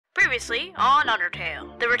Previously on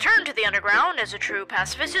Undertale. The return to the underground as a true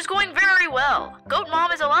pacifist is going very well. Goat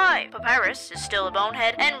Mom is alive, Papyrus is still a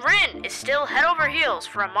bonehead, and Rin is still head over heels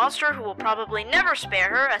for a monster who will probably never spare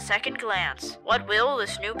her a second glance. What will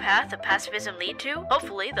this new path of pacifism lead to?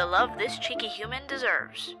 Hopefully the love this cheeky human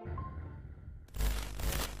deserves.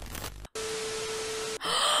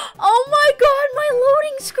 Oh my god, my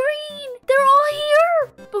loading screen! They're all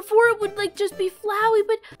here! Before it would like just be flowy,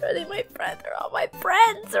 but are they my friends? They're all my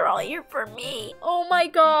friends. They're all here for me. Oh my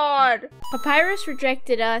god. Papyrus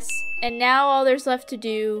rejected us, and now all there's left to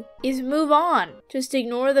do is move on. Just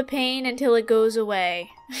ignore the pain until it goes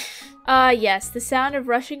away. Yes, the sound of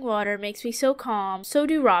rushing water makes me so calm. So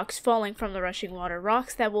do rocks falling from the rushing water.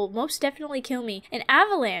 Rocks that will most definitely kill me. An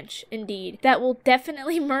avalanche, indeed, that will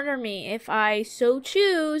definitely murder me if I so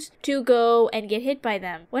choose to go and get hit by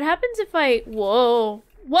them. What happens if I... Whoa.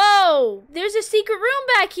 Whoa! There's a secret room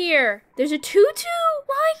back here! There's a tutu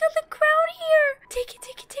lying on the ground here! Take it,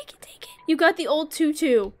 take it, take it, take it. You got the old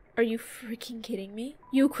tutu. Are you freaking kidding me?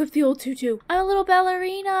 You equipped the old tutu. I'm a little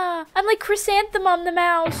ballerina. I'm like Chrysanthemum the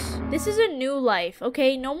mouse. This is a new life,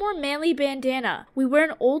 okay? No more manly bandana. We wear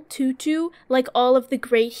an old tutu like all of the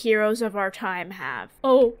great heroes of our time have.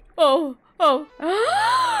 Oh, oh, oh.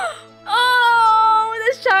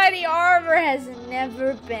 Oh, the shiny armor has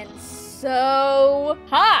never been so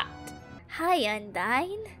hot. Hi,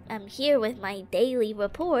 Undyne. I'm here with my daily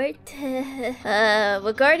report.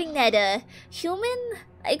 Regarding that, human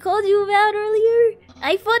I called you about earlier.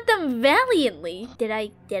 I fought them valiantly. Did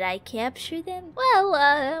I capture them? Well,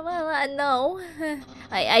 no.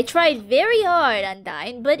 I tried very hard,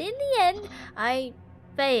 Undyne, but in the end, I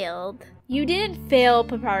failed. You didn't fail,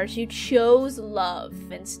 Papyrus. You chose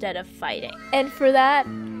love instead of fighting. And for that,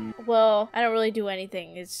 well, I don't really do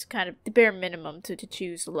anything. It's kind of the bare minimum to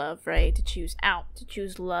choose love, right? To choose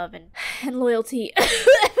love and loyalty.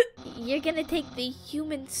 You're gonna take the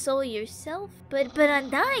human soul yourself? But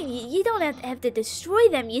Undyne, you don't have to destroy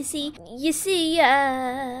them, you see,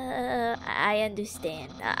 I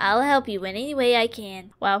understand. I'll help you in any way I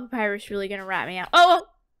can. Wow, Papyrus really gonna rat me out. Oh!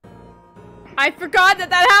 I forgot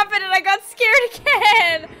that happened and I got scared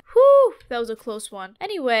again! Whew, that was a close one.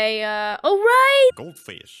 Anyway, oh right!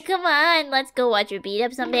 Goldfish. Come on, let's go watch her beat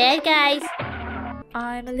up some bad guys.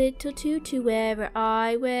 I'm a little tutu wearer,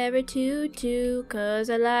 I wear a tutu, 'cause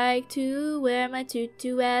I like to wear my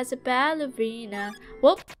tutu as a ballerina.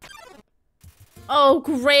 Whoop. Oh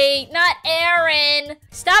great, not Aaron!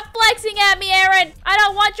 Stop flexing at me, Aaron! I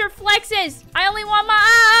don't want your flexes! I only want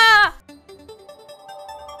my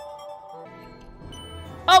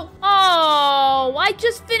Oh, I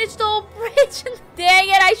just finished the whole bridge. Dang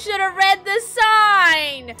it, I should have read the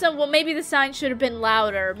sign. So, well, maybe the sign should have been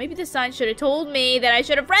louder. Maybe the sign should have told me that I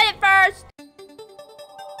should have read it first.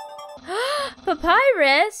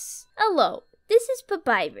 Papyrus? Hello, this is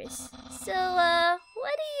Papyrus. So,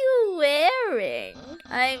 what are you wearing?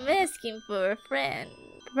 I'm asking for a friend.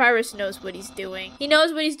 Papyrus knows what he's doing. He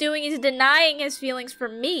knows what he's doing. He's denying his feelings for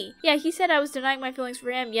me. Yeah, he said I was denying my feelings for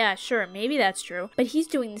him. Yeah, sure, maybe that's true. But he's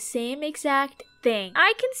doing the same exact thing.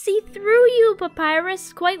 I can see through you,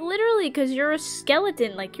 Papyrus, quite literally, because you're a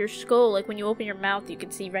skeleton, like your skull. Like when you open your mouth, you can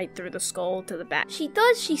see right through the skull to the back. She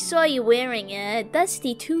thought she saw you wearing a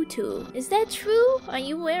dusty tutu. Is that true? Are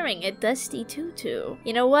you wearing a dusty tutu?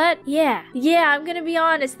 You know what? Yeah, I'm gonna be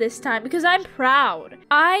honest this time, because I'm proud.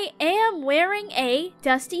 I am wearing a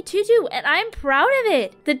dusty tutu, and I'm proud of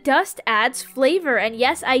it. The dust adds flavor, and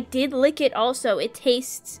yes, I did lick it also. It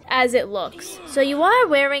tastes as it looks. So you are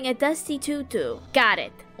wearing a dusty tutu. Got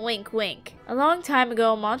it. Wink, wink. A long time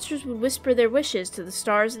ago, monsters would whisper their wishes to the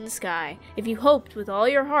stars in the sky. If you hoped with all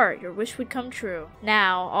your heart, your wish would come true.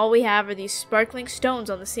 Now, all we have are these sparkling stones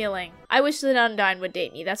on the ceiling. I wish that Undyne would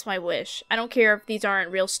date me. That's my wish. I don't care if these aren't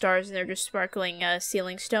real stars and they're just sparkling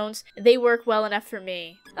ceiling stones. They work well enough for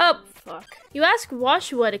me. Oh, fuck. You ask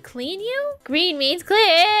Washua to clean you? Green means clean.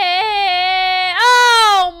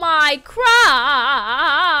 Oh, my crow.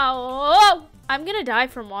 I'm gonna die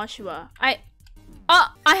from Washua.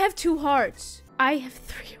 I have 2 hearts. I have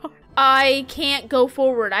 3 hearts. I can't go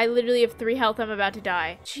forward. I literally have 3 health. I'm about to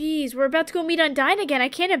die. Jeez, we're about to go meet Undyne again. I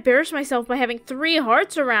can't embarrass myself by having 3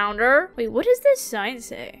 hearts around her. Wait, what does this sign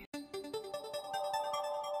say?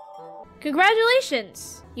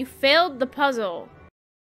 Congratulations! You failed the puzzle.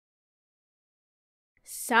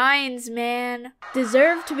 signs, man,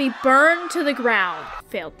 deserve to be burned to the ground.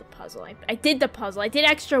 Failed the puzzle. I did the puzzle. I did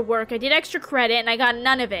extra work. I did extra credit, and I got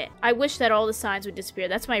none of it. I wish that all the signs would disappear.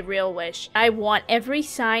 That's my real wish. I want every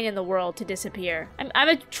sign in the world to disappear. I'm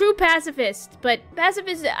a true pacifist, but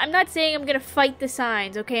pacifist, I'm not saying I'm gonna fight the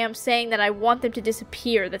signs, okay? I'm saying that I want them to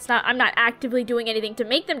disappear. I'm not actively doing anything to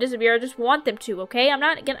make them disappear. I just want them to, okay? I'm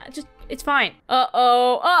not gonna, it's fine.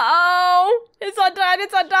 Uh-oh. It's undyne.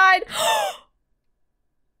 It's undyne.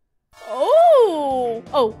 Oh!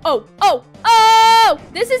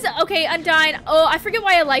 This is, okay, Undyne. Oh, I forget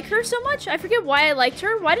why I like her so much. I forget why I liked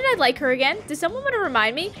her. Why did I like her again? Does someone want to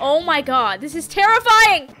remind me? Oh my god, this is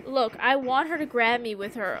terrifying! Look, I want her to grab me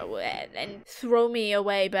with her and throw me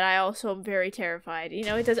away, but I also am very terrified. You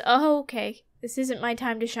know, it does, oh, okay. This isn't my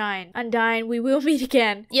time to shine. Undyne, we will meet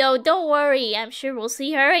again. Yo, don't worry. I'm sure we'll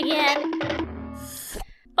see her again.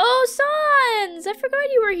 Oh, Sans! I forgot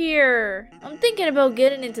you were here. I'm thinking about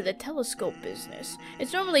getting into the telescope business.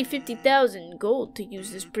 It's normally 50,000 gold to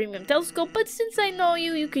use this premium telescope, but since I know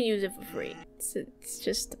you, you can use it for free. It's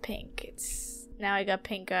just the pink. Now I got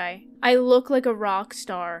pink eye. I look like a rock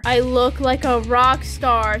star. I look like a rock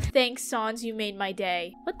star. Thanks, Sans, you made my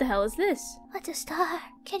day. What the hell is this? What's a star?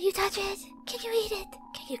 Can you touch it? Can you eat it?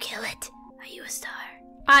 Can you kill it? Are you a star?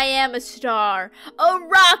 I am a star. A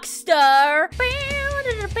rock star!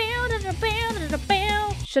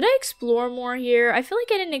 Should I explore more here? I feel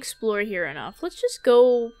like I didn't explore here enough. Let's just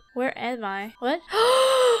go... Where am I? What?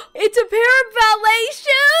 It's a pair of ballet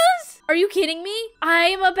shoes? Are you kidding me? I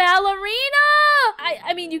am a ballerina!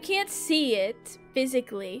 I mean, you can't see it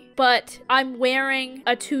physically, but I'm wearing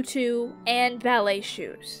a tutu and ballet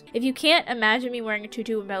shoes. If you can't imagine me wearing a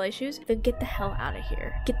tutu and ballet shoes, then get the hell out of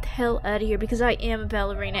here. Get the hell out of here, because I am a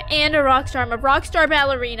ballerina and a rock star. I'm a rock star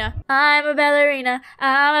ballerina. I'm a ballerina.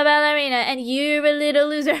 I'm a ballerina, and you're a little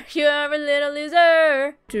loser. You're a little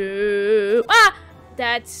loser. Ah!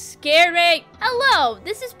 That scared me. Hello,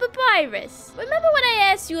 this is Papyrus. Remember when I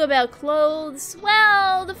asked you about clothes?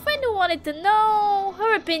 Well, the friend who wanted to know,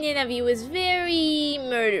 her opinion of you is very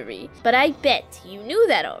murdery. But I bet you knew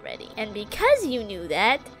that already. And because you knew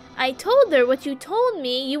that, I told her what you told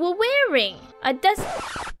me you were wearing. A dust...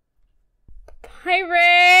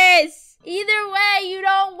 Papyrus! Either way, you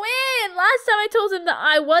don't win! Last time I told him that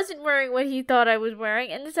I wasn't wearing what he thought I was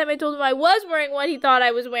wearing, and this time I told him I was wearing what he thought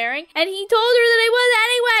I was wearing, and he told her that I was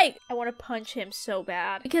anyway! I want to punch him so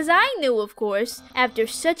bad. Because I knew, of course, after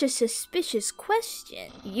such a suspicious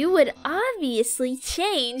question, you would obviously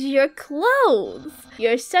change your clothes.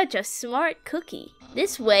 You're such a smart cookie.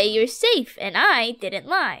 This way, you're safe, and I didn't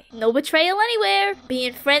lie. No betrayal anywhere.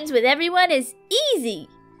 Being friends with everyone is easy.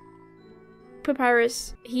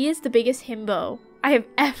 Papyrus, he is the biggest himbo I have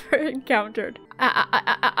ever encountered.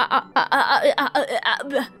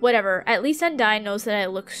 Whatever, at least Undyne knows that I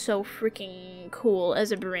look so freaking cool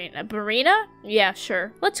as a ballerina. Ballerina? Yeah,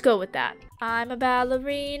 sure. Let's go with that. I'm a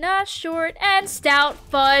ballerina, short and stout.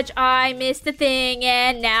 Fudge, I missed the thing,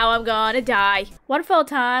 and now I'm gonna die. Waterfall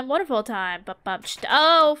time, waterfall time.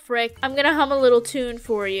 Oh, frick. I'm gonna hum a little tune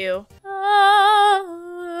for you.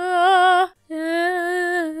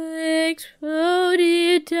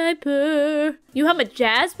 Exploded diaper. You hum a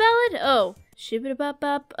jazz ballad? Oh.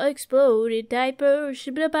 Shibba-bop-bop, exploded diaper.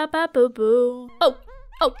 Shibba-bop-bop-boo-boo. Oh,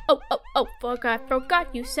 fuck, I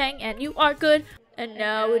forgot you sang and you are good. And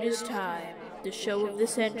now it is time. The show of the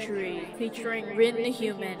century, featuring Rin the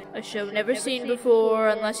Human. A show never seen before,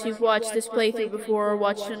 unless you've watched this playthrough before or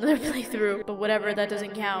watched another playthrough. But whatever, that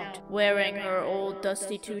doesn't count. Wearing her old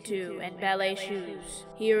dusty tutu and ballet shoes.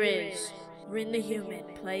 Here is Rin the Human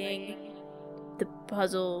playing the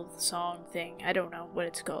puzzle song thing. I don't know what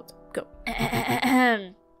it's called. Go.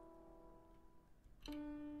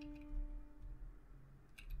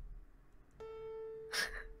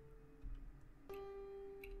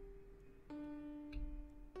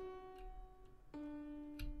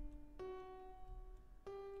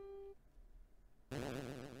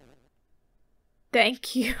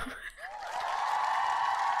 Thank you.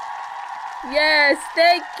 Yes,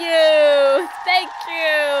 thank you! Thank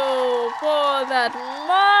you for that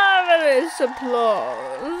marvelous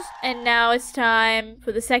applause. And now it's time,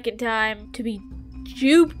 for the second time, to be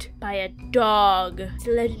duped by a dog. It's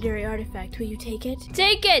a legendary artifact. Will you take it?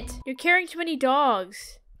 Take it! You're carrying too many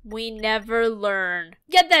dogs. We never learn.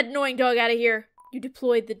 Get that annoying dog out of here. You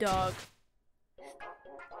deployed the dog.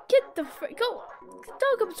 Get the frick, go. The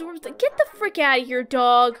dog absorbs the, get the frick out of here,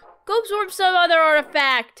 dog. Go absorb some other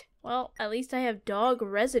artifact. Well, at least I have dog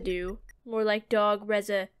residue. More like dog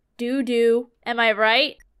residue. Am I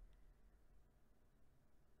right?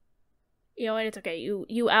 You know what? It's okay.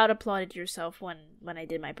 You out-applauded yourself when I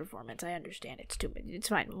did my performance. I understand. It's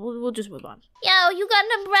fine. We'll just move on. Yo, you got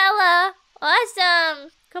an umbrella. Awesome.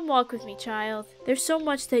 Come walk with me, child. There's so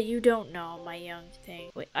much that you don't know, my young thing.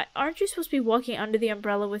 Wait, aren't you supposed to be walking under the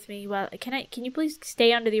umbrella with me? While can you please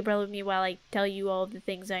stay under the umbrella with me while I tell you all the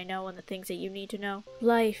things I know and the things that you need to know?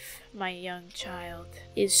 Life, my young child,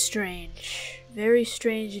 is strange. Very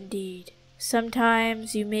strange indeed.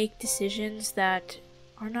 Sometimes you make decisions that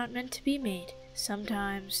are not meant to be made.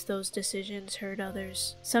 Sometimes those decisions hurt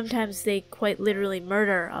others. Sometimes they quite literally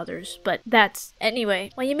murder others. But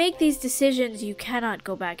anyway, when you make these decisions, you cannot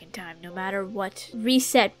go back in time, no matter what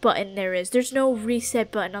reset button there is. There's no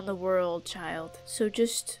reset button on the world, child. So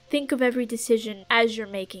just think of every decision as you're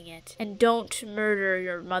making it. And don't murder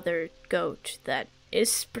your mother goat that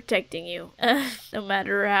is protecting you. No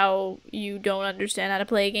matter how you don't understand how to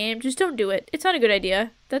play a game, just don't do it. It's not a good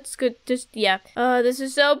idea. That's good. Yeah. This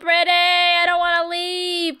is so pretty. I don't want to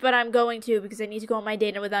leave, but I'm going to because I need to go on my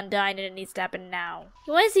date with Undyne and it needs to happen now.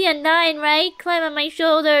 You want to see Undyne, right? Climb on my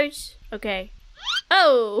shoulders. Okay.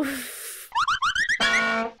 Oh.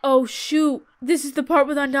 Oh, shoot. This is the part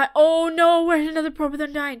with Undyne. Oh, no. We're in another part with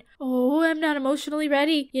Undyne. Oh, I'm not emotionally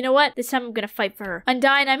ready. You know what? This time I'm gonna fight for her.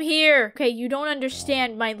 Undyne, I'm here. Okay, you don't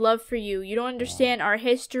understand my love for you. You don't understand our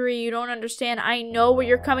history. You don't understand. I know where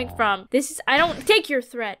you're coming from. I don't take your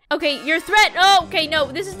threat. Okay, your threat. Oh, okay,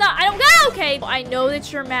 no. This is not. I don't go. Okay. I know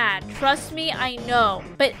that you're mad. Trust me, I know.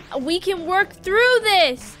 But we can work through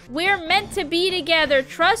this. We're meant to be together.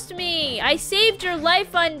 Trust me. I saved your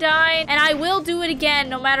life, Undyne, and I will do it again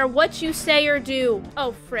no matter what you say or do.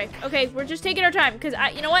 Oh, frick. Okay, we're just taking our time because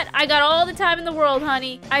you know what? I got all the time in the world,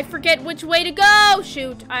 honey. I forget which way to go.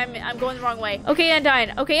 Shoot, I'm going the wrong way. Okay,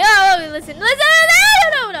 Undyne. Okay, oh, listen. No.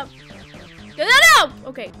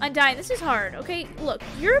 Okay, Undyne, this is hard. Okay, look,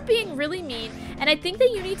 you're being really mean, and I think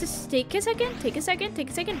that you need to take a second,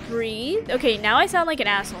 breathe. Okay, now I sound like an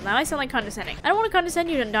asshole. Now I sound like condescending. I don't want to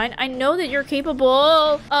condescend you, Undyne. I know that you're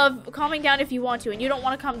capable of calming down if you want to, and you don't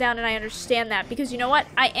want to calm down, and I understand that, because you know what?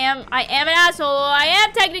 I am an asshole. I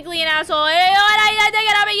am technically an asshole. You know what?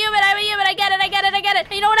 I'm a human. I get it.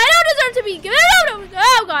 And you know what? I don't deserve to be.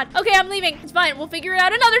 Oh, God. Okay, I'm leaving. It's fine. We'll figure it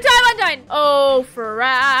out another time, Undyne. Oh,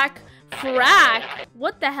 frack.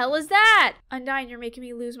 What the hell is that? Undyne, you're making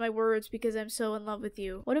me lose my words because I'm so in love with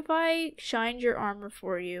you. What if I shined your armor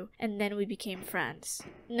for you and then we became friends?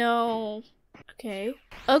 No. Okay.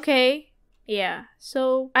 Yeah.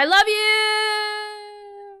 So, I love you!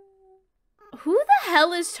 Who the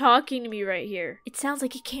hell is talking to me right here? It sounds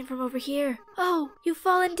like it came from over here. Oh, you've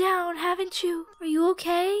fallen down, haven't you? Are you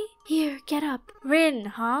okay? Here, get up. Rin,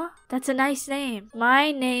 huh? That's a nice name.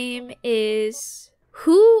 My name is...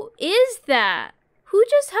 Who is that? Who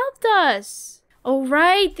just helped us? Oh,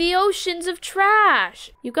 right, the oceans of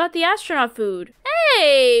trash. You got the astronaut food.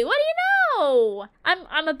 Hey, what do you know?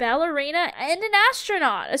 I'm a ballerina and an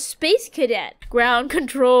astronaut, a space cadet. Ground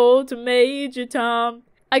control to Major Tom.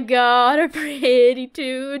 I got a pretty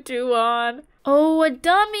tutu on. Oh, a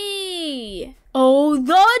dummy. Oh,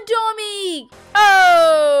 the dummy.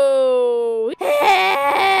 Oh.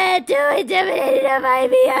 Intimidated by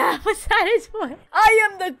me. Was that his voice? I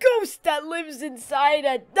am the ghost that lives inside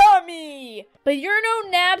a dummy. But you're no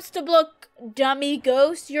Nabstablook dummy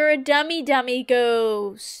ghost. You're a dummy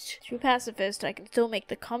ghost. True pacifist, I can still make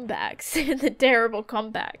the comebacks. The terrible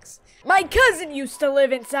comebacks. My cousin used to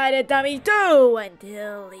live inside a dummy too,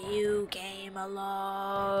 until you came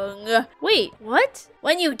along. Wait, what?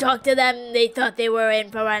 When you talked to them, they thought they were in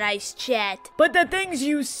for a nice chat. But the things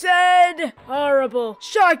you said, horrible,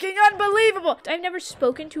 shocking, unbelievable. I've never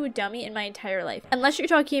spoken to a dummy in my entire life. Unless you're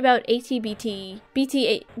talking about ATBT,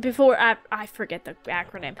 BT8, before, I forget the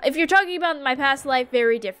acronym. If you're talking about my past life,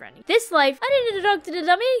 very different. This life, I didn't talk to the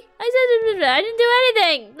dummy. I didn't do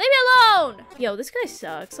anything. Leave me alone. Yo, this guy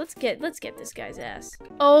sucks. Let's get this guy's ass.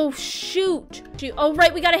 Oh, shoot. Oh,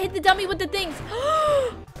 right, we gotta hit the dummy with the things.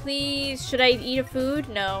 Please, should I eat a food?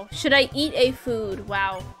 No. Should I eat a food?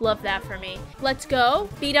 Wow, love that for me. Let's go.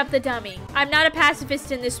 Beat up the dummy. I'm not a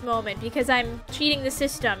pacifist in this moment because I'm cheating the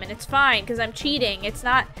system, and it's fine because I'm cheating. It's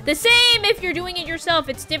not the same if you're doing it yourself.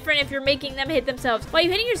 It's different if you're making them hit themselves. Why are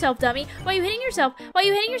you hitting yourself, dummy? Why are you hitting yourself? Why are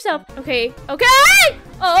you hitting yourself? Okay.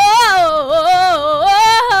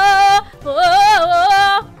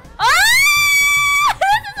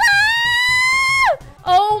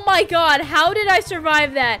 Oh my god, how did I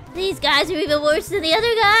survive that? These guys are even worse than the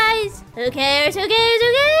other guys. Who cares? I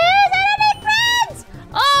don't make friends.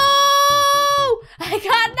 Oh, I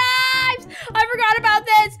got knives. I forgot about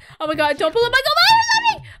this. Oh my god, don't pull up my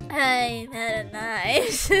I'm out of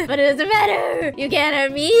knives. But it doesn't matter. You can't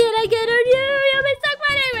hurt me and I can't hurt you. You'll be stuck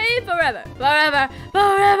fighting me Forever, forever,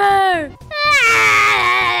 forever!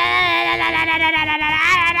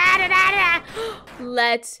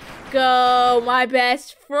 Let's go, my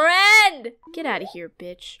best friend! Get out of here,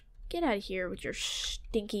 bitch. Get out of here with your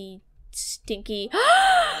stinky...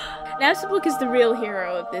 Napstablook is the real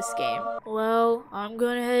hero of this game. Well, I'm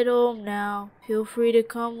gonna head home now. Feel free to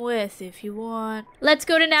come with if you want. Let's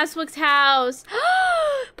go to Napstablook's house.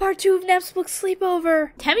 Part 2 of Napstablook's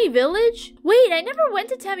sleepover. Temmie Village? Wait, I never went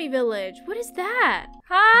to Temmie Village. What is that?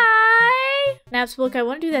 Hi! Napstablook, I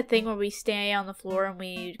want to do that thing where we stay on the floor and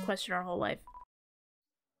we question our whole life.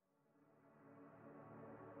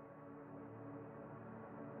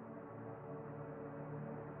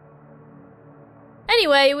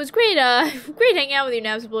 Anyway, it was great, great hanging out with you,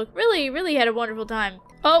 Napstablook. Really had a wonderful time.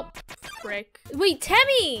 Oh, frick. Wait,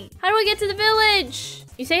 Temmie! How do I get to the village?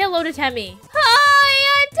 You say hello to Temmie. Hi,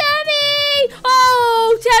 I'm Temmie!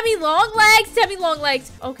 Oh, Temmie Longlegs! Temmie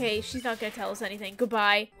Longlegs! Okay, she's not gonna tell us anything.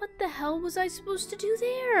 Goodbye. What the hell was I supposed to do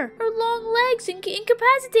there? Her long legs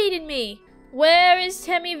incapacitated me. Where is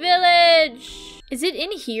Temmie Village? Is it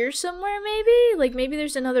in here somewhere, maybe? Like, maybe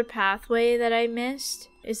there's another pathway that I missed.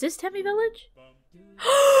 Is this Temmie Village?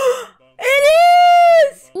 It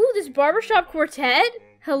is! Ooh, this barbershop quartet?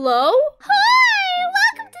 Hello? Hi,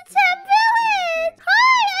 welcome to Tem Village.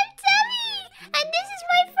 Hi, I'm Temmie, and this is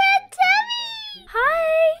my friend Temmie. Hi.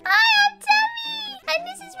 Hi, I'm Temmie, and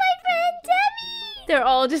this is my friend Temmie. They're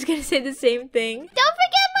all just gonna say the same thing. Don't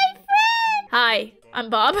forget my friend. Hi, I'm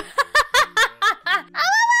Bob. You've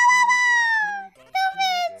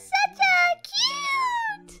been such a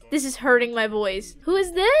cute. This is hurting my voice. Who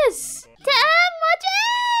is this?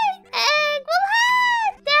 And we'll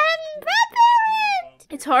have grandparent.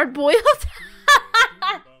 It's hard boiled.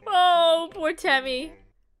 Oh, poor Temmie.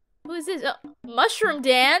 Who is this? Oh, mushroom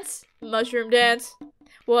dance? Mushroom dance.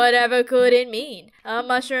 Whatever could it mean? A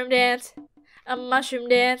mushroom dance. A mushroom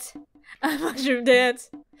dance. A mushroom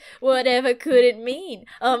dance. Whatever could it mean?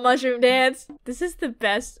 A mushroom dance. This is the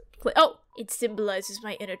best play. Oh, it symbolizes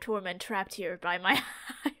my inner torment trapped here by my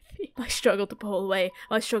I struggle to pull away,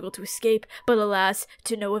 I struggle to escape, but alas,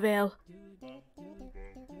 to no avail.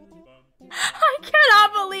 I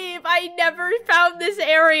cannot believe I never found this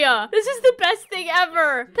area. This is the best thing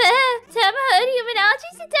ever. Tem heard human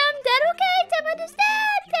allergies to Tem. That okay? Tem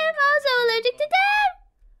understand. Tem also allergic to Tem.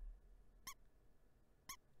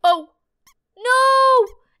 Oh, no!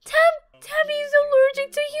 Temmie's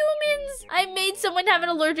allergic to humans! I made someone have an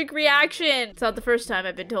allergic reaction! It's not the first time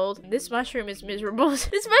I've been told. This mushroom is miserable. This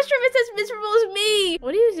mushroom is as miserable as me!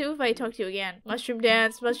 What do you do if I talk to you again? Mushroom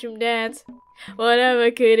dance, mushroom dance.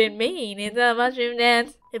 Whatever could it mean? It's a mushroom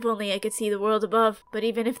dance. If only I could see the world above. But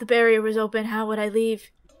even if the barrier was open, how would I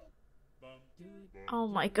leave? Oh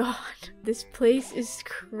my god. This place is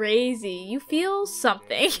crazy. You feel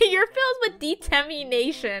something. You're filled with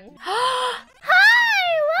determination. Hi,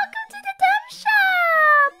 welcome to the Tem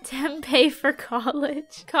shop. Tem pay for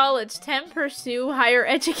college. College. Tem pursue higher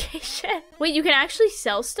education. Wait, you can actually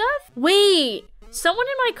sell stuff? Wait. Someone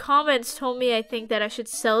in my comments told me I think that I should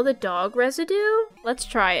sell the dog residue. Let's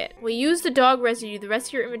try it. We use the dog residue. The rest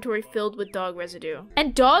of your inventory filled with dog residue.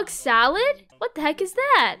 And dog salad? What the heck is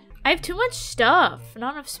that? I have too much stuff.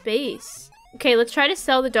 Not enough space. Okay, let's try to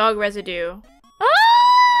sell the dog residue.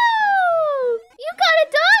 Oh! You got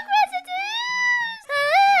a dog residue?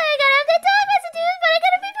 I gotta have that dog residue, but I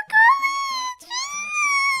gotta pay for college.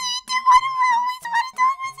 I always wanted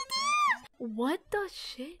dog residue. What the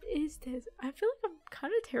shit is this? I feel like I'm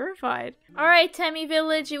kind of terrified. Alright, Temmie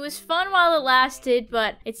Village, it was fun while it lasted,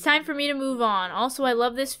 but it's time for me to move on. Also, I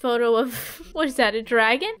love this photo of, what is that, a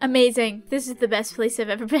dragon? Amazing. This is the best place I've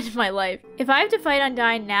ever been in my life. If I have to fight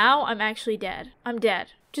UNDYNE now, I'm actually dead. I'm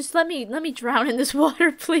dead. Just let me drown in this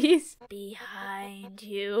water, please. Behind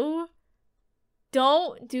you.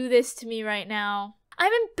 Don't do this to me right now.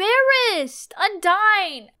 I'm embarrassed!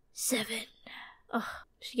 UNDYNE! 7. Ugh.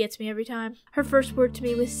 She gets me every time. Her first word to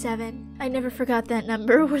me was 7. I never forgot that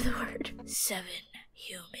number or the word. 7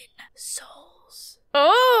 human souls.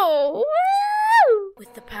 Oh! Woo!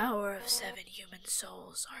 With the power of 7 human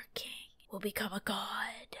souls, our king will become a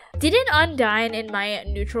god. Didn't UNDYNE in my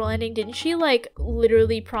neutral ending, didn't she like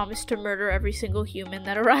literally promise to murder every single human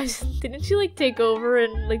that arrives? Didn't she like take over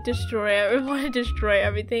and like destroy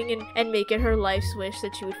everything and make it her life's wish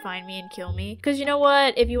that she would find me and kill me? Because you know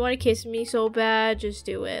what? If you want to kiss me so bad, just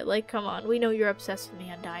do it. Like, come on. We know you're obsessed with me,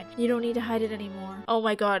 UNDYNE. You don't need to hide it anymore. Oh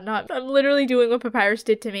my god, I'm literally doing what Papyrus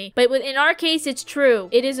did to me. But in our case, it's true.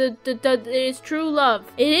 It is it is true love.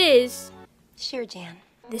 It is. Sure, Jan.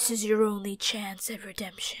 This is your only chance at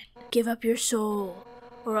redemption. Give up your soul,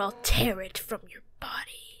 or I'll tear it from your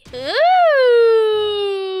body. Ooh!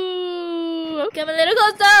 Come a little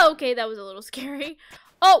closer. Okay, that was a little scary.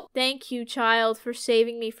 Oh, thank you, child, for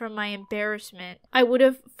saving me from my embarrassment. I would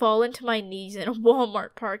have fallen to my knees in a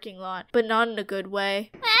Walmart parking lot, but not in a good way.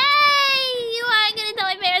 Hey, you aren't gonna tell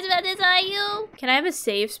my parents about this, are you? Can I have a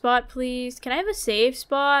save spot, please? Can I have a save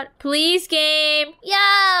spot? Please, game!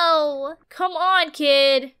 Yo! Come on,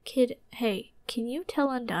 kid! Kid, hey, can you tell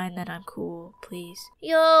Undyne that I'm cool, please?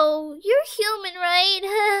 Yo, you're human,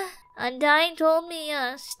 right? Undyne told me,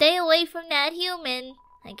 stay away from that human.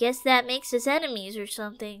 I guess that makes us enemies or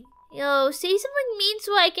something. Yo, say something mean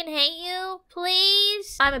so I can hate you,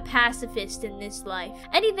 please? I'm a pacifist in this life.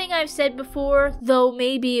 Anything I've said before, though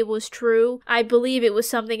maybe it was true, I believe it was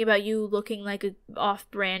something about you looking like a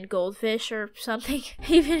off-brand goldfish or something.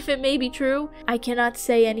 Even if it may be true, I cannot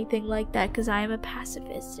say anything like that because I am a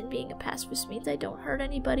pacifist, and being a pacifist means I don't hurt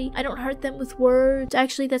anybody. I don't hurt them with words.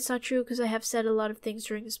 Actually, that's not true because I have said a lot of things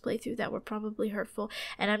during this playthrough that were probably hurtful,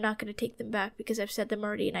 and I'm not going to take them back because I've said them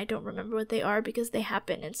already and I don't remember what they are because they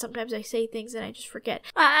happen, and sometimes I say things and I just forget.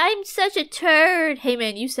 I'm such a turd. Hey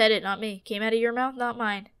man, you said it, not me. Came out of your mouth, not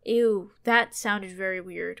mine. Ew, that sounded very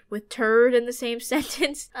weird. With turd in the same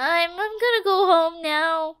sentence. I'm gonna go home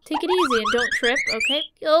now. Take it easy and don't trip, okay?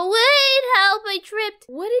 Yo, wait, help, I tripped.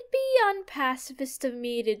 Would it be unpacifist of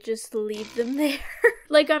me to just leave them there?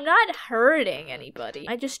 Like, I'm not hurting anybody.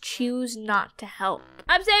 I just choose not to help.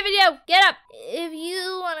 I'm saving you! Get up! If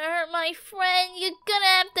you wanna hurt my friend, you're gonna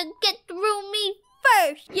have to get through me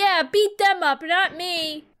first. Yeah, beat them up, not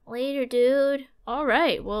me. Later, dude.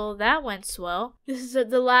 Alright, well, that went swell. This is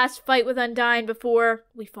the last fight with Undyne before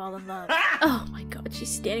we fall in love. Oh my god,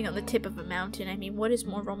 she's standing on the tip of a mountain. I mean, what is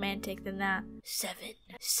more romantic than that?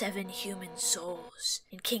 7 human souls,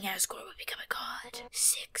 and King Asgore will become a god.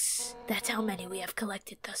 6. That's how many we have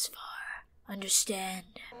collected thus far. Understand,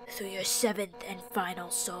 through your 7th and final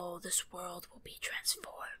soul, this world will be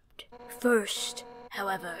transformed. First,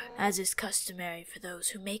 however, as is customary for those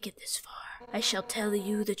who make it this far, I shall tell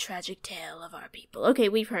you the tragic tale of our people. Okay,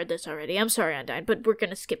 we've heard this already. I'm sorry, Undyne, but we're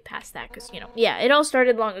gonna skip past that because, yeah, it all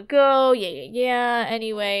started long ago. Yeah.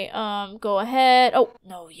 Anyway, go ahead. Oh,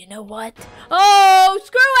 no, you know what? Oh,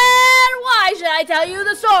 screw it! Why should I tell you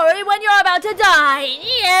the story when you're about to die?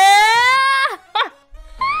 Yeah!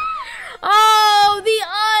 Oh, the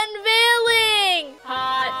unveiling!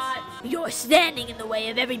 Hot. You're standing in the way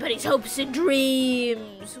of everybody's hopes and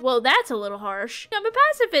dreams. Well, that's a little harsh. I'm a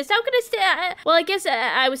pacifist. How can I stand? Well, I guess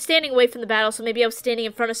I was standing away from the battle, so maybe I was standing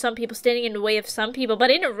in front of some people, standing in the way of some people, but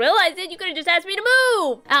I didn't realize it. You could have just asked me to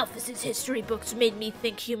move. Alphys's history books made me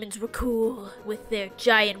think humans were cool with their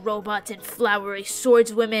giant robots and flowery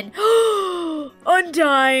swordswomen.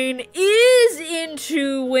 Undyne is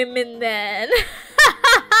into women then.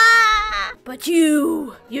 But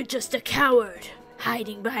you're just a coward.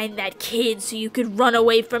 Hiding behind that kid so you could run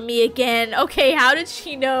away from me again. Okay, how did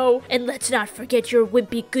she know? And let's not forget your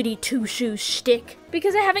wimpy goody two-shoes shtick.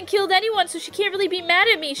 Because I haven't killed anyone, so she can't really be mad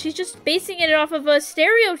at me. She's just basing it off of a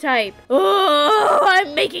stereotype. Oh,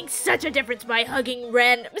 I'm making such a difference by hugging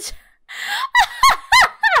randoms.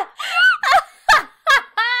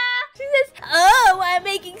 She says, oh, I'm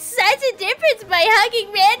making such a difference by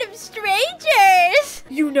hugging random strangers.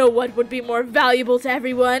 You know what would be more valuable to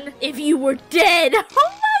everyone? If you were dead. Oh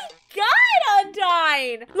my god,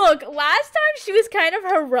 Undyne! Look, last time she was kind of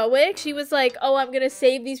heroic. She was like, oh, I'm gonna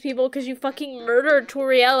save these people because you fucking murdered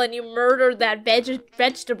Toriel and you murdered that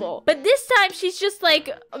vegetable. But this time she's just like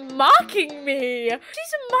mocking me.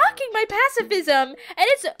 She's mocking my pacifism. And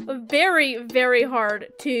it's very, very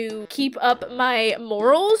hard to keep up my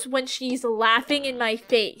morals when she's laughing in my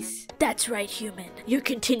face. That's right, human. Your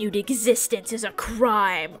continued existence is a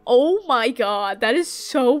crime. Oh my god, that is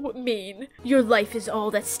so mean. Your life is all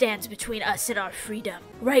that stands between us and our freedom.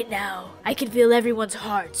 Right now, I can feel everyone's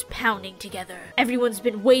hearts pounding together. Everyone's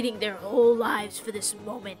been waiting their whole lives for this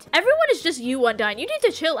moment. Everyone is just you, Undyne. You need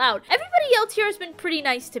to chill out. Everybody else here has been pretty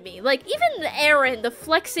nice to me. Like, even Aaron, the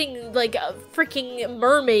flexing, like, freaking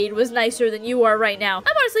mermaid was nicer than you are right now.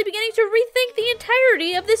 I'm honestly beginning to rethink the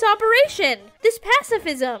entirety of this operation. This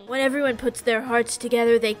pacifism. When everyone puts their hearts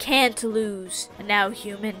together, they can't lose. And now,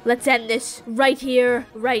 human, let's end this right here,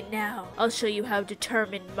 right now. I'll show you how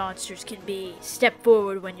determined monsters can be. Step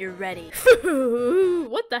forward when you're ready.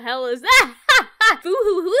 What the hell is that?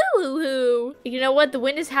 Boo-hoo-hoo-hoo-hoo. You know what? The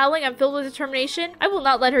wind is howling. I'm filled with determination. I will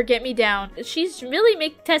not let her get me down. She's really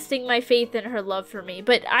testing my faith and her love for me.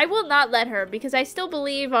 But I will not let her because I still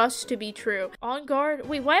believe us to be true. On guard.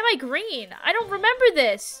 Wait, why am I green? I don't remember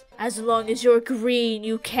this. As long as you're green,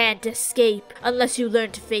 you can't escape unless you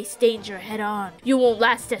learn to face danger head on. You won't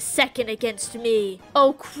last a second against me.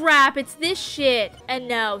 Oh crap, it's this shit. And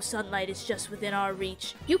now sunlight is just within our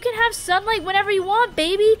reach. You can have sunlight whenever you want,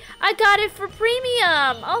 baby. I got it for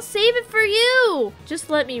premium. I'll save it for you.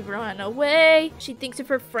 Just let me run away. She thinks of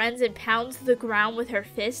her friends and pounds the ground with her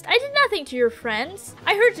fist. I did nothing to your friends.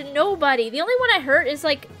 I hurt nobody. The only one I hurt is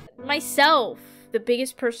like myself. The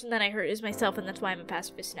biggest person that I hurt is myself, and that's why I'm a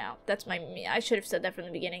pacifist now. That's I should have said that from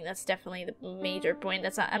the beginning. That's definitely the major point.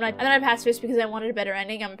 I'm not a pacifist because I wanted a better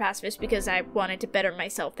ending. I'm a pacifist because I wanted to better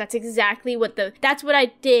myself. That's exactly that's what I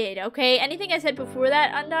did, okay? Anything I said before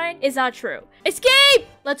that, Undyne, is not true. Escape!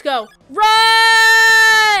 Let's go.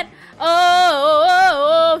 Run!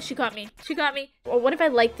 Oh, she caught me. She got me. Or what if I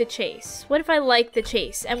like the chase? What if I like the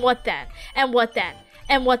chase? And what then? And what then?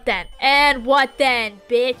 And what then? And what then,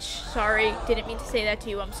 bitch? Sorry, didn't mean to say that to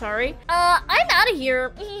you. I'm sorry. I'm out of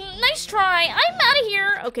here. Nice try. I'm out of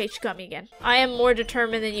here. Okay, she got me again. I am more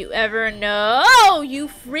determined than you ever know. Oh, you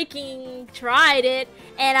freaking tried it,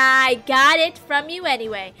 and I got it from you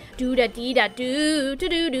anyway. Do da dee da do do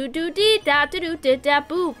do do do dee da do do da da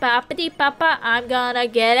boo papa dee papa. I'm gonna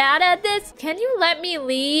get out of this. Can you let me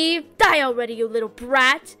leave? Die already, you little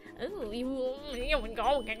brat.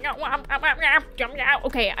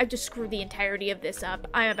 Okay, I just screwed the entirety of this up.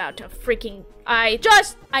 I'm about to freaking... I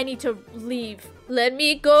need to leave. Let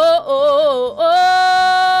me go.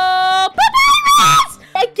 Papyrus!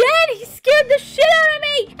 Again, he scared the shit out of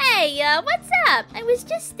me. Hey, what's up? I was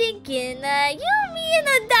just thinking, you, me, and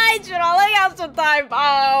Undyne should all hang out sometime.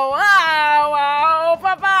 Oh,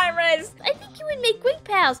 Papyrus. I think you would make great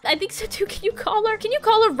pals. I think so too. Can you call her? Can you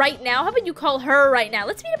call her right now? How about you call her right now?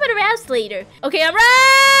 Let's meet up at her house later. Okay, I'm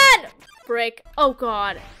run! Frick. Oh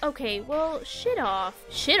god. Okay, well, shit off.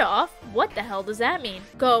 Shit off? What the hell does that mean?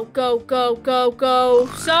 Go, go, go, go, go.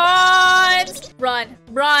 Sons! Run,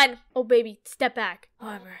 run. Oh baby, step back.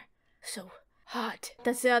 Armor. So hot.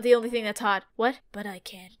 That's not the only thing that's hot. What? But I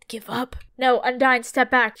can't give up. No, Undyne, step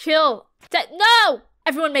back. Chill. No!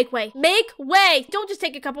 Everyone make way. Make way! Don't just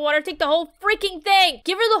take a cup of water. Take the whole freaking thing.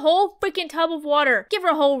 Give her the whole freaking tub of water. Give her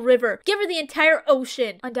a whole river. Give her the entire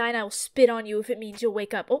ocean. Undyne, I will spit on you if it means you'll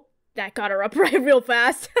wake up. Oh, that got her up right real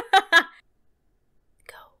fast. Go.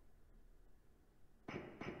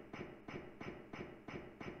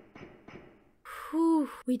 Whew,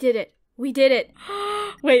 we did it. We did it.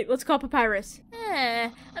 Wait, let's call Papyrus.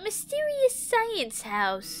 A mysterious science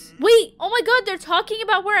house. Wait, oh my god, they're talking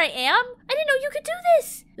about where I am? I didn't know you could do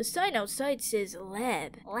this. The sign outside says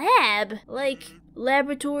lab. Lab? Like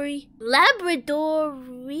laboratory?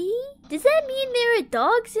 Laboratory? Does that mean there are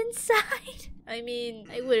dogs inside? I mean,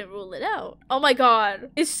 I wouldn't rule it out. Oh my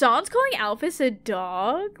god. Is Sans calling Alphys a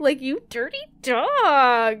dog? Like, you dirty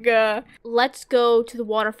dog. Let's go to the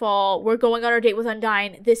waterfall. We're going on our date with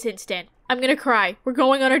Undyne this instant. I'm gonna cry. We're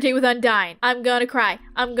going on our date with Undyne. I'm gonna cry.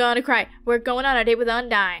 I'm gonna cry. We're going on a date with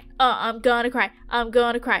Undyne. I'm gonna cry. I'm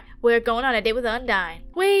gonna cry. We're going on a date with Undyne.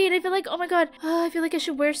 Wait, I feel like, oh my god. I feel like I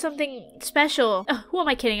should wear something special. Who am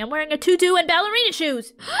I kidding? I'm wearing a tutu and ballerina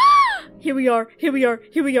shoes. Here we are. Here we are.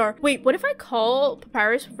 Here we are. Wait, what if I call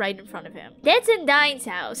Papyrus right in front of him? That's Undyne's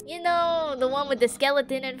house. You know, the one with the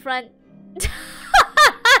skeleton in front.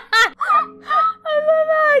 I love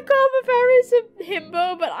how I call Papyrus a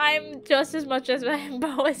himbo, but I'm just as much as a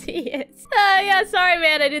himbo as he is. Yeah, sorry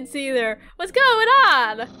man, I didn't see you there. What's going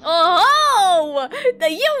on? Oh, the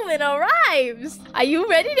human arrives. Are you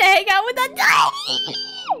ready to hang out with Undyne?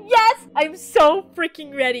 Yes, I'm so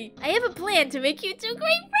freaking ready. I have a plan to make you two great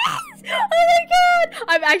friends. Oh my god,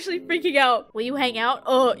 I'm actually freaking out. Will you hang out?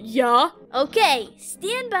 Yeah. Okay,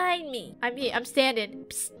 stand behind me. I'm standing.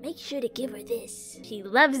 Psst, make sure to give her this. She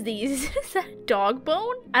loves these. Is that a dog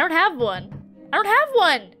bone? I don't have one. I don't have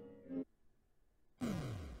one.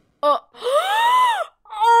 Oh.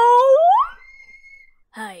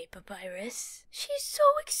 Hi, Papyrus. She's so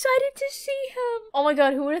excited to see him. Oh my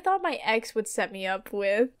god, who would have thought my ex would set me up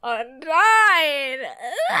with Undyne?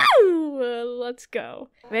 Let's go.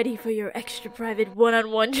 Ready for your extra private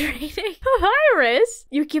one-on-one training? Papyrus,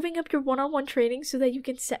 you're giving up your one-on-one training so that you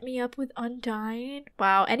can set me up with Undyne?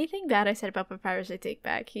 Wow, anything bad I said about Papyrus I take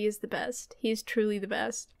back. He is the best. He is truly the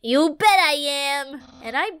best. You bet I am.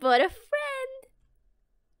 And I brought a friend.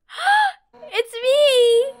 It's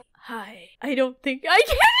me. Hi. I don't think I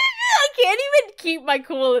can't even keep my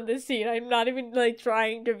cool in this scene. I'm not even like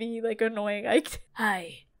trying to be like annoying.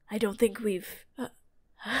 Hi. I don't think we've No,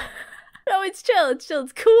 it's chill. It's chill.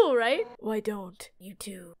 It's cool, right? Why don't you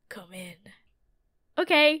two come in?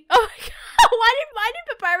 Okay. Oh my god. Why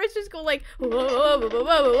did Papyrus just go like, whoa, whoa, whoa, whoa,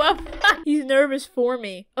 whoa, whoa. He's nervous for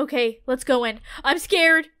me. Okay, let's go in. I'm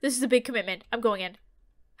scared. This is a big commitment. I'm going in.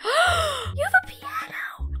 You have a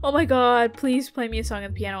piano. Oh my god, please play me a song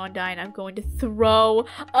on the piano, Undyne. I'm going to throw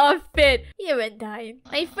a fit. Here, Undyne.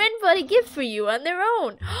 My friend bought a gift for you on their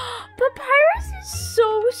own. Papyrus is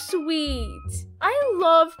so sweet. I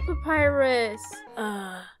love Papyrus.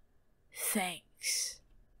 Thanks.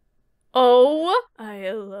 Oh,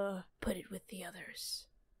 I'll put it with the others.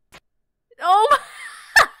 Oh my.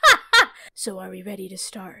 So are we ready to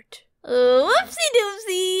start? Whoopsie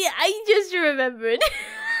doopsie, I just remembered.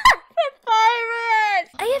 Papyrus!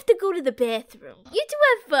 I have to go to the bathroom. You two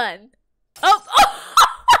have fun. Oh, oh,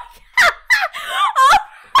 oh,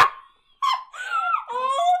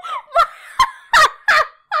 oh my.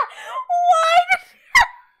 What?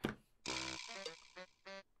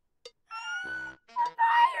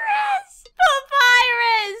 Papyrus!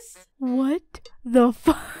 Papyrus! What the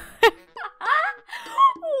fuck?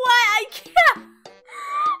 What? I can't.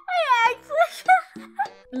 I actually.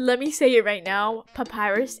 Let me say it right now.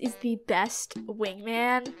 Papyrus is the best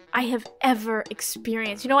wingman I have ever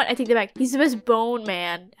experienced. You know what? I take that back. He's the best bone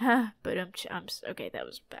man. But okay, that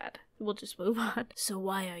was bad. We'll just move on. So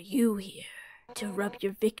why are you here? To rub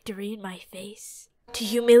your victory in my face? To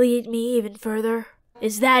humiliate me even further?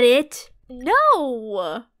 Is that it?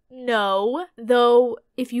 No! No. Though,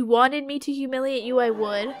 if you wanted me to humiliate you, I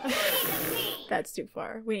would. That's too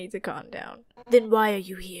far. We need to calm down. Then why are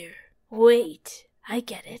you here? Wait, I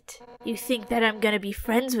get it. You think that I'm gonna be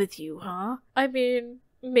friends with you, huh? I mean,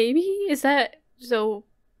 maybe? Is that so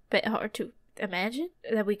bit hard to imagine?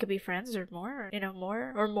 That we could be friends or more?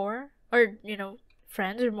 More or more? Or,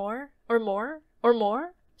 friends or more? Or more? Or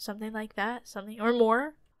more? Something like that? Something or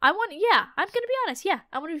more? I'm gonna be honest. Yeah,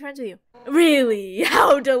 I want to be friends with you. Really?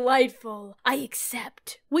 How delightful. I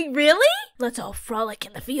accept. Wait, really? Let's all frolic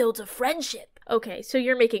in the fields of friendship. Okay, so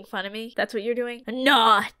you're making fun of me? That's what you're doing?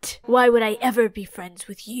 Not. Why would I ever be friends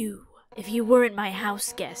with you? If you weren't my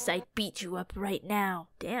house guest, I'd beat you up right now.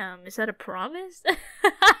 Damn, is that a promise?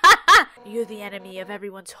 You're the enemy of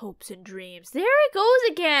everyone's hopes and dreams. There it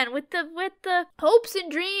goes again with the hopes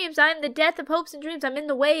and dreams. I'm the death of hopes and dreams. I'm in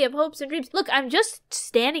the way of hopes and dreams. Look, I'm just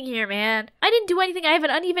standing here, man. I didn't do anything. I have an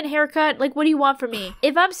uneven haircut. Like, what do you want from me?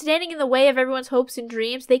 If I'm standing in the way of everyone's hopes and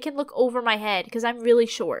dreams, they can look over my head because I'm really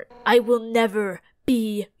short. I will never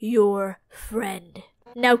be your friend.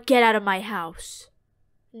 Now get out of my house.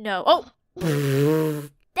 No. Oh!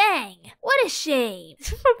 Dang! What a shame!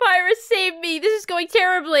 Papyrus, save me! This is going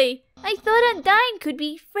terribly! I thought Undyne could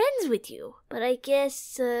be friends with you, but I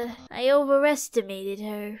guess, I overestimated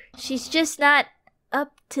her. She's just not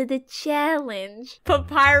up to the challenge.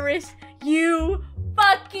 Papyrus, you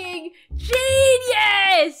fucking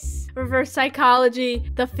genius! Reverse psychology,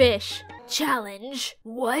 the fish. Challenge?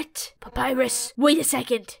 What? Papyrus, wait a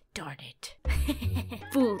second. Darn it.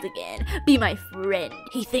 Fooled again. Be my friend.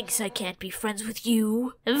 He thinks I can't be friends with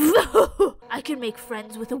you. I can make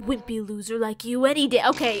friends with a wimpy loser like you any day.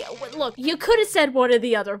 Okay, look, you could have said one or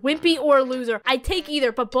the other. Wimpy or loser. I'd take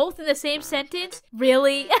either, but both in the same sentence?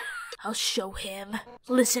 Really? I'll show him.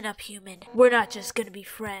 Listen up, human. We're not just gonna be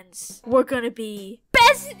friends. We're gonna be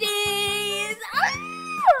besties!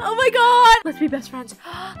 Oh my god! Let's be best friends.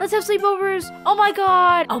 Let's have sleepovers. Oh my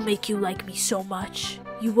god! I'll make you like me so much.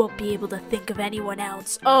 You won't be able to think of anyone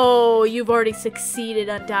else. Oh, you've already succeeded,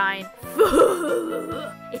 Undyne.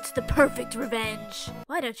 It's the perfect revenge.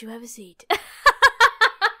 Why don't you have a seat?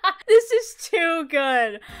 This is too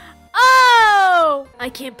good. Oh! I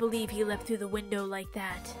can't believe he leapt through the window like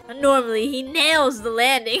that. Normally, he nails the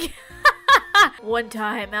landing. One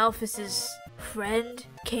time, Alphys's friend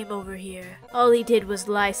came over here. All he did was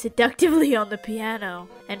lie seductively on the piano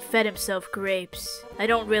and fed himself grapes. I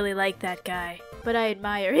don't really like that guy, but I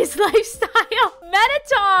admire his lifestyle.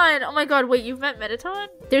 Metaton! Oh my god, wait, you've met Metaton?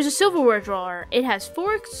 There's a silverware drawer. It has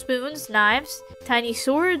forks, spoons, knives, tiny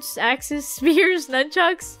swords, axes, spears,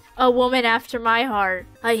 nunchucks. A woman after my heart.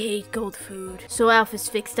 I hate cold food, so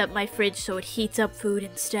Alphys fixed up my fridge so it heats up food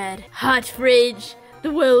instead. Hot fridge,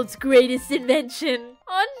 the world's greatest invention.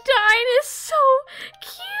 Undyne is so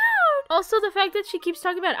cute. Also, the fact that she keeps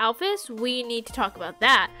talking about Alphys, we need to talk about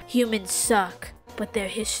that. Humans suck, but their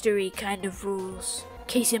history kind of rules.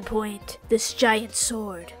 Case in point, this giant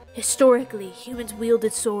sword. Historically, humans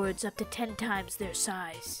wielded swords up to 10 times their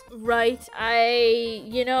size. Right.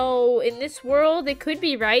 In this world, it could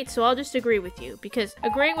be right, so I'll just agree with you. Because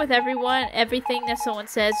agreeing with everything that someone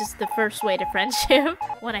says is the first way to friendship.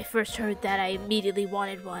 When I first heard that, I immediately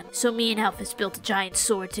wanted one. So me and Alphys built a giant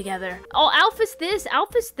sword together. Oh, Alphys this,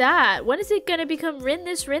 Alphys that. When is it gonna become Rin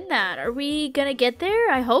this, Rin that? Are we gonna get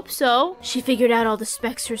there? I hope so. She figured out all the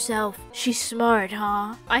specs herself. She's smart,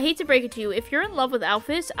 huh? I hate to break it to you. If you're in love with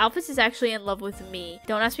Alphys, Alphys is actually in love with me.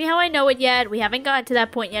 Don't ask me how I know it yet. We haven't gotten to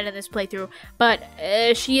that point yet in this playthrough. But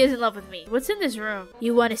she is in love with me. What's in this room?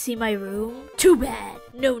 You want to see my room? Too bad.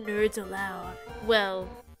 No nerds allowed. Well,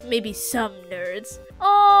 maybe some nerds.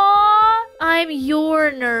 Aww, I'm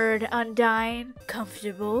your nerd, Undyne.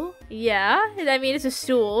 Comfortable? Yeah, I mean, it's a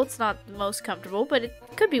stool. It's not the most comfortable, but it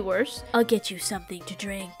could be worse. I'll get you something to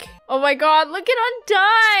drink. Oh my god, look at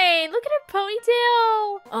Undyne! Look at her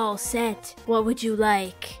ponytail! All set. What would you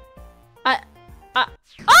like?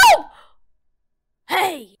 Oh!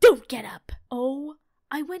 Hey, don't get up. Oh,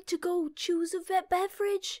 I went to go choose a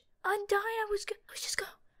beverage. Undyne, I was just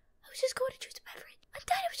going to choose a beverage.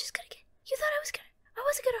 Undyne, you thought I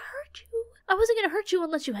wasn't gonna hurt you. I wasn't gonna hurt you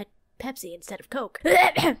unless you had Pepsi instead of Coke.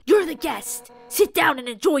 You're the guest. Sit down and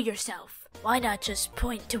enjoy yourself. Why not just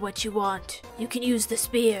point to what you want? You can use the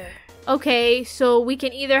spear. Okay, so we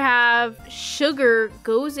can either have sugar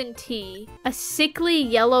goes in tea, a sickly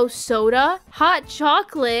yellow soda, hot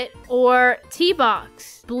chocolate, or tea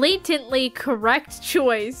box. Blatantly correct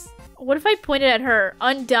choice. What if I pointed at her?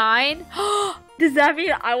 Undyne? Does that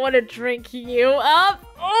mean I want to drink you up?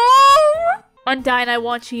 Oh! Undyne, I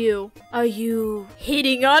want you. Are you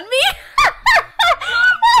hitting on me?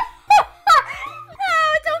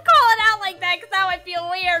 Oh, don't call it out like that, because now I feel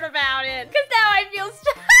weird about it. Because now I feel...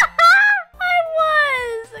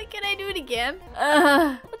 Can I do it again?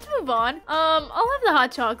 Let's move on. I'll have the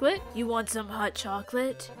hot chocolate. You want some hot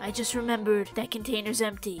chocolate? I just remembered that container's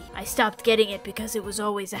empty. I stopped getting it because it was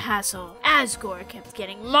always a hassle. Asgore kept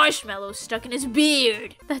getting marshmallows stuck in his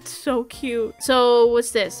beard. That's so cute. So,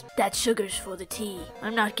 what's this? That sugar's for the tea.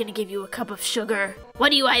 I'm not gonna give you a cup of sugar.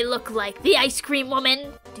 What do I look like? The ice cream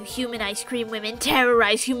woman? Do human ice cream women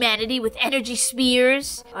terrorize humanity with energy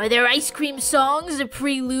spears? Are their ice cream songs a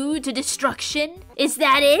prelude to destruction? Is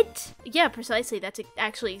that it? Yeah, precisely. That's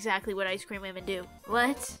actually exactly what ice cream women do.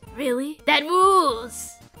 What? Really? That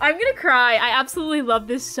rules! I'm gonna cry. I absolutely love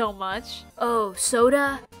this so much. Oh,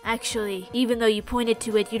 soda? Actually, even though you pointed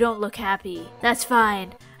to it, you don't look happy. That's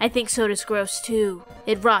fine. I think soda's gross too.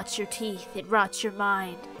 It rots your teeth. It rots your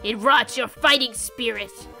mind. It rots your fighting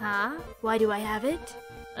spirit. Huh? Why do I have it?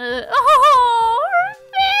 Oh, her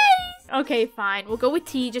face! Okay, fine. We'll go with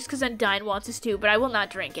tea just because Undyne wants us to, but I will not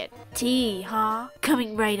drink it. Tea, huh?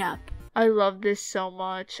 Coming right up. I love this so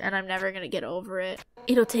much, and I'm never gonna get over it.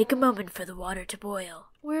 It'll take a moment for the water to boil.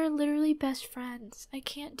 We're literally best friends. I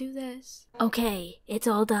can't do this. Okay, it's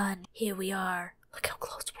all done. Here we are. Look how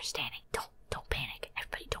close we're standing. Don't panic.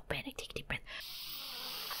 Everybody don't panic. Take a deep breath.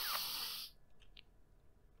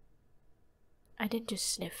 I didn't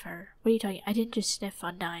just sniff her. What are you talking? I didn't just sniff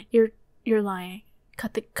Undyne. You're lying.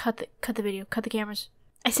 Cut the video. Cut the cameras.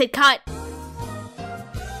 I said cut!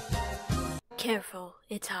 Careful,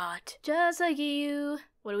 it's hot. Just like you.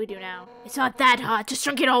 What do we do now? It's not that hot, just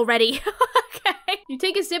drink it already. Okay. You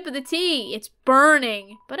take a sip of the tea, it's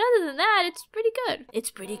burning. But other than that, it's pretty good.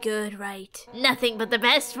 It's pretty good, right? Nothing but the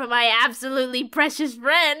best for my absolutely precious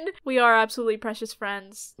friend. We are absolutely precious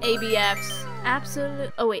friends. ABFs.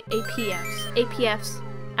 APFs. APFs.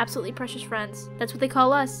 Absolutely precious friends. That's what they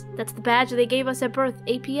call us. That's the badge they gave us at birth.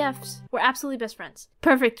 APFs. We're absolutely best friends.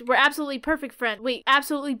 Perfect. We're absolutely perfect friends. Wait,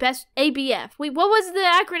 absolutely best ABF. Wait, what was the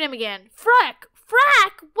acronym again? Frack!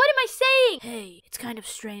 Frack! What am I saying? Hey, it's kind of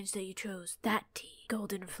strange that you chose that tea.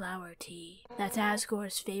 Golden flower tea. That's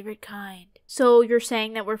Asgore's favorite kind. So you're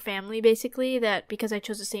saying that we're family, basically? That because I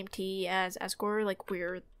chose the same tea as Asgore, like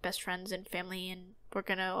we're best friends and family and we're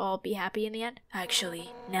gonna all be happy in the end?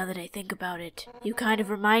 Actually, now that I think about it, you kind of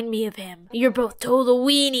remind me of him. You're both total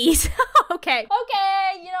weenies. Okay,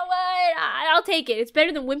 you know what? I'll take it. It's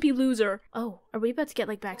better than Wimpy Loser. Oh, are we about to get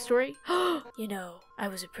like backstory? You know, I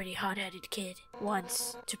was a pretty hot-headed kid.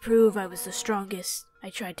 Once, to prove I was the strongest, I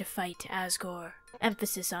tried to fight Asgore.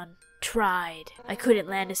 Emphasis on tried. I couldn't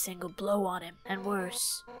land a single blow on him, and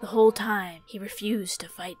worse, the whole time he refused to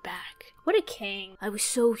fight back. What a king. I was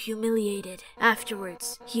so humiliated.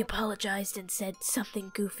 Afterwards, he apologized and said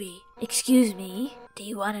something goofy. Excuse me, do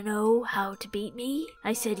you want to know how to beat me?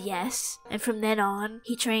 I said yes, and from then on,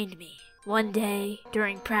 he trained me. One day,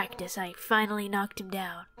 during practice, I finally knocked him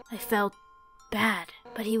down. I felt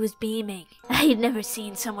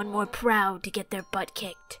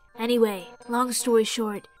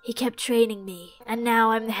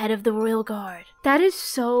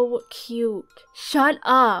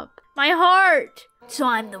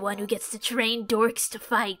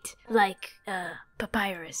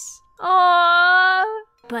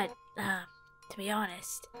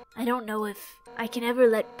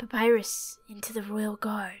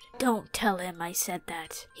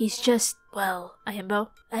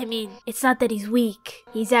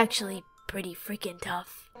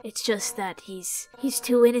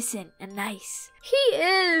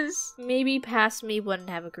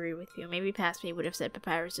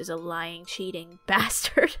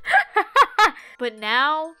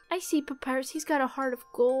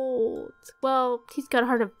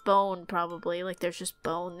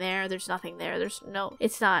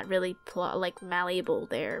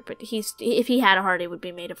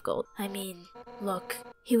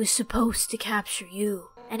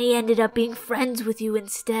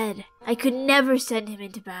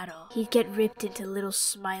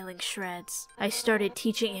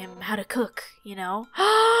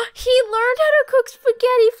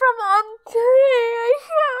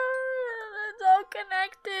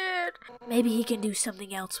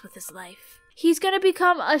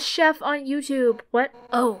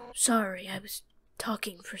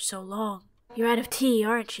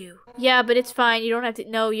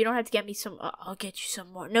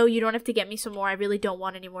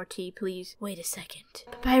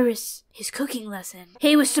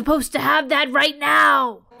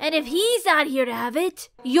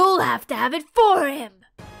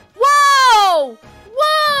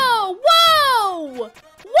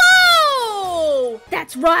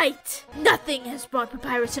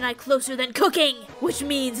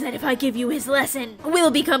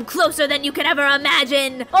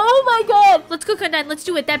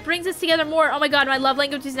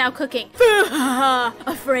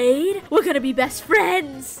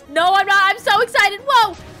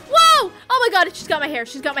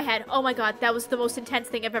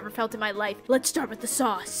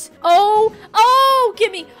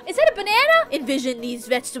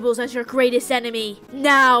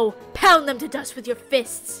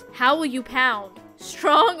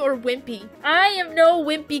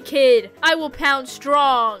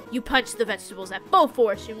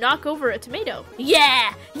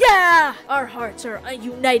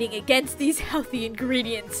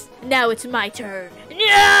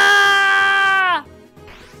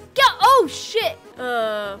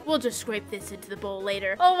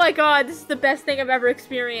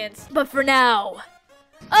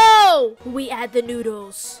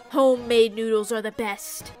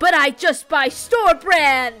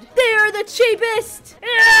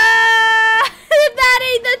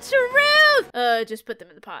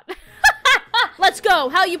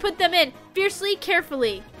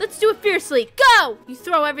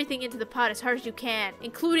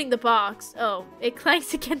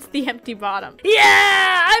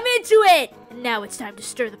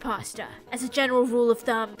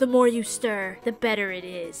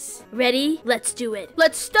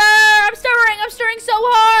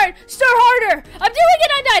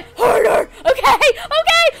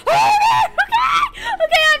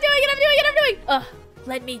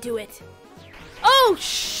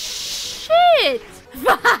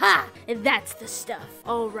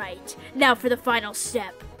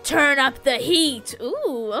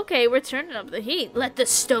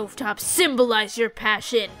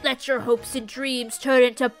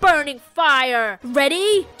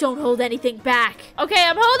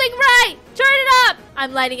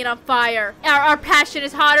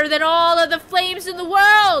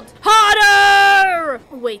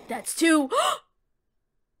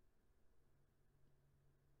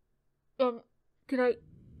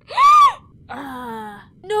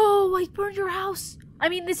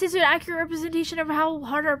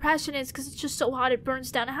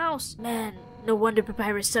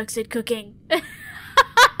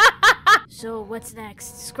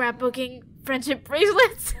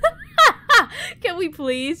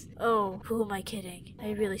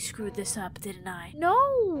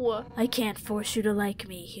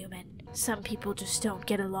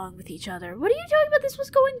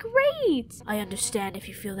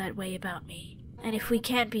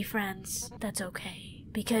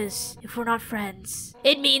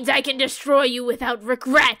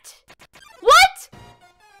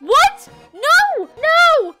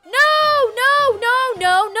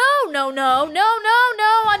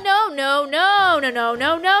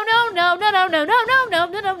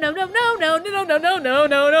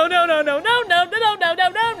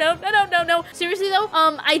though.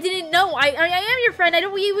 I didn't know. I am your friend.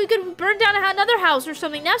 We could burn down another house or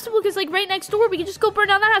something. Navstable is like right next door. We could just go burn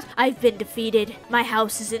down that house. I've been defeated. My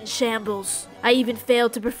house is in shambles. I even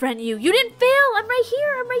failed to befriend you. You didn't fail. I'm right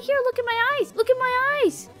here. I'm right here. Look at my eyes. Look at my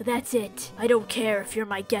eyes. That's it. I don't care if you're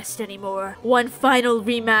my guest anymore. One final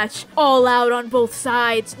rematch. All out on both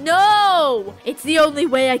sides. No! It's the only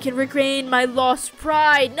way I can regain my lost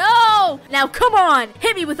pride. No! Now come on.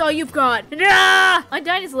 Hit me with all you've got. Nah!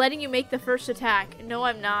 Undyne is letting you make the first attack. No,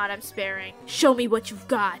 I'm not. I'm sparing. Show me what you've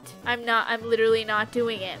got. I'm not. I'm literally not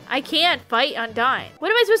doing it. I can't fight Undyne.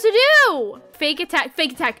 What am I supposed to do? Fake attack.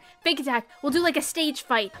 Fake attack. Fake attack. We'll do like a stage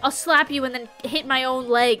fight. I'll slap you and then hit my own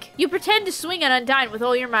leg. You pretend to swing at Undyne with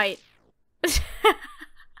all your might.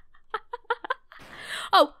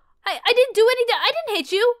 Oh, I didn't do anything. I didn't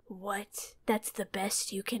hit you. What? That's the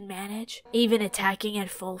best you can manage? Even attacking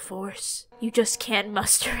at full force? You just can't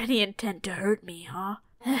muster any intent to hurt me, huh?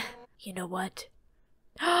 You know what?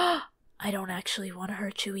 I don't actually want to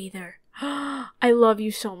hurt you either. I love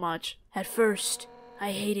you so much. At first,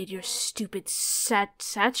 I hated your stupid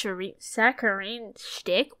saccharine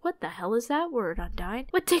shtick. What the hell is that word, Undyne?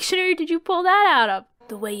 What dictionary did you pull that out of?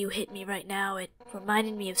 The way you hit me right now, it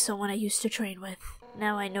reminded me of someone I used to train with.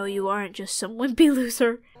 Now I know you aren't just some wimpy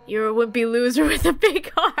loser. You're a wimpy loser with a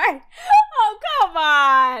big heart. Oh, come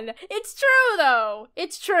on. It's true, though.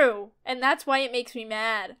 It's true. And that's why it makes me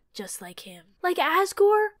mad. Just like him. Like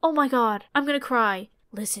Asgore? Oh my god. I'm gonna cry.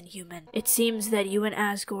 Listen, human. It seems that you and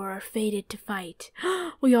Asgore are fated to fight.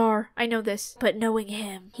 We are. I know this. But knowing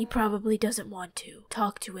him, he probably doesn't want to.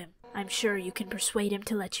 Talk to him. I'm sure you can persuade him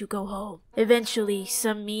to let you go home. Eventually,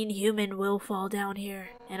 some mean human will fall down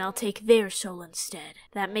here, and I'll take their soul instead.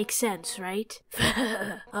 That makes sense, right?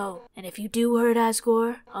 Oh, and if you do hurt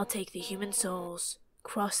Asgore, I'll take the human souls,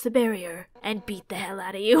 cross the barrier, and beat the hell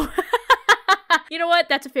out of you. You know what?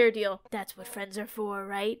 That's a fair deal. That's what friends are for,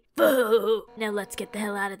 right? Boo! Now let's get the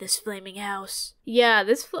hell out of this flaming house. Yeah,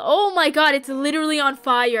 oh my god, it's literally on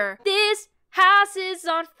fire. This house is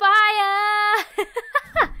on fire!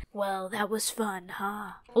 Well, that was fun,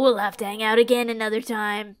 huh? We'll have to hang out again another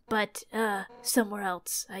time, but, somewhere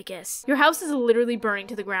else, I guess. Your house is literally burning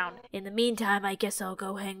to the ground. In the meantime, I guess I'll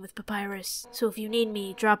go hang with Papyrus. So if you need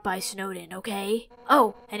me, drop by Snowdin, okay?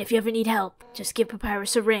 Oh, and if you ever need help, just give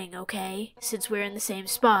Papyrus a ring, okay? Since we're in the same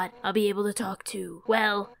spot, I'll be able to talk to.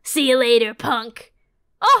 Well, see you later, punk!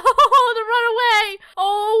 Oh, to run away!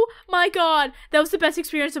 Oh my god, that was the best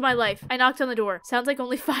experience of my life. I knocked on the door. Sounds like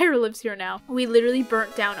only fire lives here now. We literally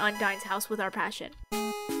burnt down Undyne's house with our passion.